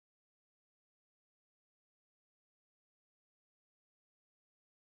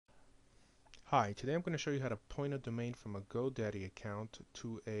Hi, today I'm going to show you how to point a domain from a GoDaddy account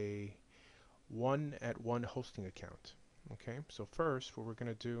to a one-at-one hosting account. Okay, so first what we're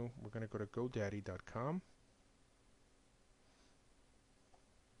going to do, we're going to go to GoDaddy.com.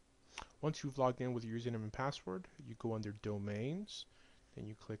 Once you've logged in with your username and password, you go under Domains, then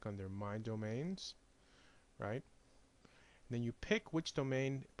you click under My Domains, right? And then you pick which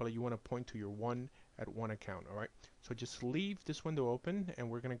domain but you want to point to your one-at-one account, all right? So just leave this window open and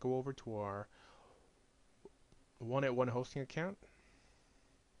we're going to go over to our one-at-one hosting account.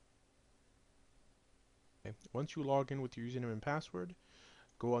 Okay. Once you log in with your username and password,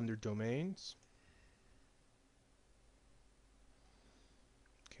 go under Domains.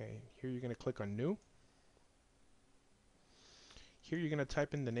 Okay, here you're going to click on New. Here you're going to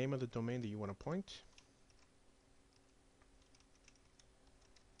type in the name of the domain that you want to point.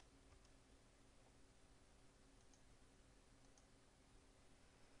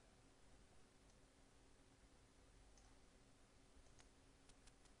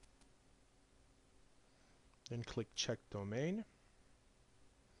 Then click Check Domain.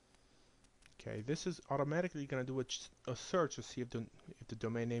 Okay, this is automatically going to do a search to see if the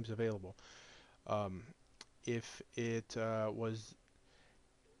domain name is available. If it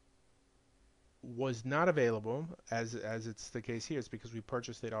was not available, as it's the case here, it's because we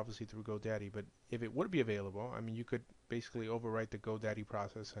purchased it obviously through GoDaddy. But if it would be available, I mean, you could basically overwrite the GoDaddy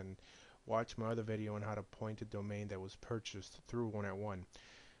process and watch my other video on how to point a domain that was purchased through one-at-one.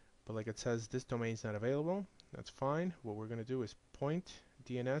 But like it says, this domain is not available. That's fine. What we're going to do is point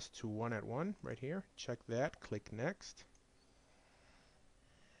DNS to one-at-one right here. Check that. Click Next.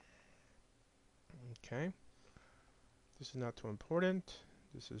 Okay. This is not too important.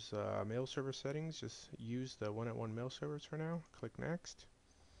 This is mail server settings. Just use the one-at-one mail servers for now. Click Next.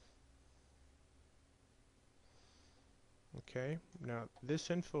 Okay. Now this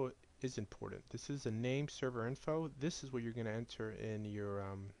info is important. This is the name server info. This is what you're going to enter in your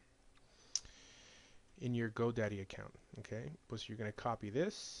GoDaddy account. Okay. So you're going to copy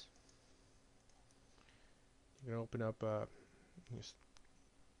this. You're going to open up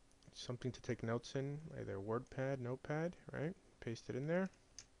something to take notes in, either WordPad, Notepad, right? Paste it in there.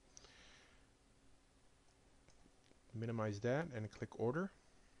 Minimize that and click Order.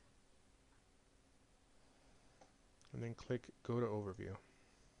 And then click Go to Overview.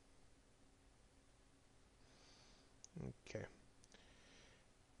 Okay.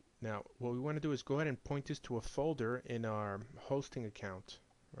 Now, what we want to do is go ahead and point this to a folder in our hosting account,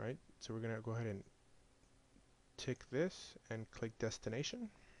 right? So we're going to go ahead and tick this and click Destination.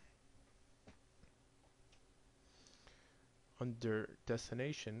 Under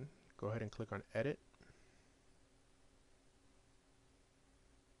Destination, go ahead and click on Edit.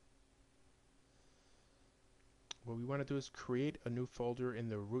 What we want to do is create a new folder in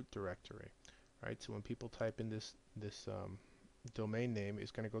the root directory, right? So when people type in this domain name,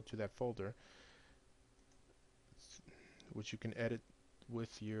 it's going to go to that folder, which you can edit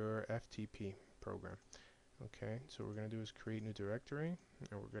with your FTP program. Okay, so what we're going to do is create a new directory,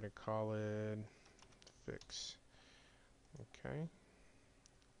 and we're going to call it fix. Okay.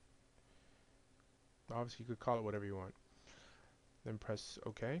 Obviously, you could call it whatever you want. Then press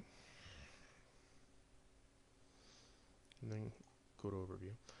OK. And then go to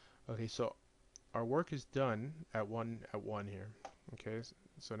Overview. Okay, so our work is done at one here. Okay,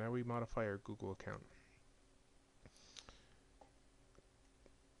 so now we modify our Google account.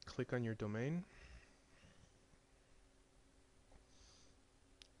 Click on your domain.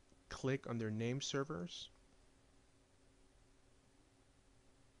 Click under Name Servers.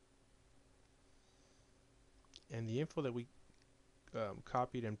 And the info that we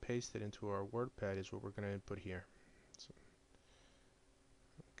copied and pasted into our WordPad is what we're going to input here. So,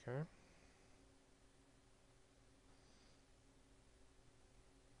 okay.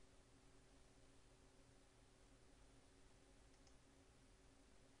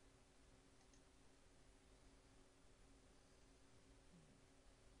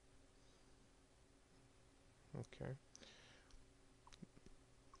 Okay.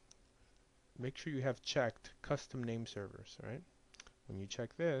 Make sure you have checked custom name servers, right? When you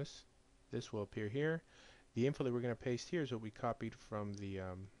check this, this will appear here. The info that we're going to paste here is what we copied from the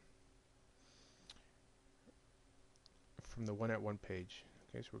one-at-one page.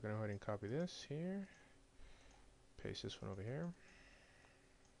 Okay, so we're going to go ahead and copy this here, paste this one over here,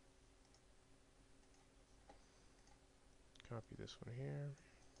 copy this one here,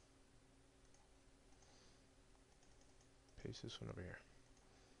 paste this one over here.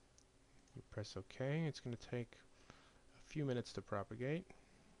 You press OK. It's going to take a few minutes to propagate.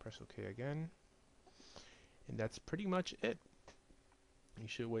 Press OK again. And that's pretty much it. You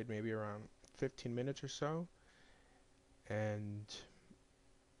should wait maybe around 15 minutes or so, and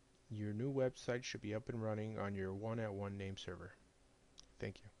your new website should be up and running on your one-at-one name server.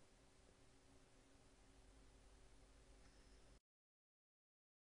 Thank you.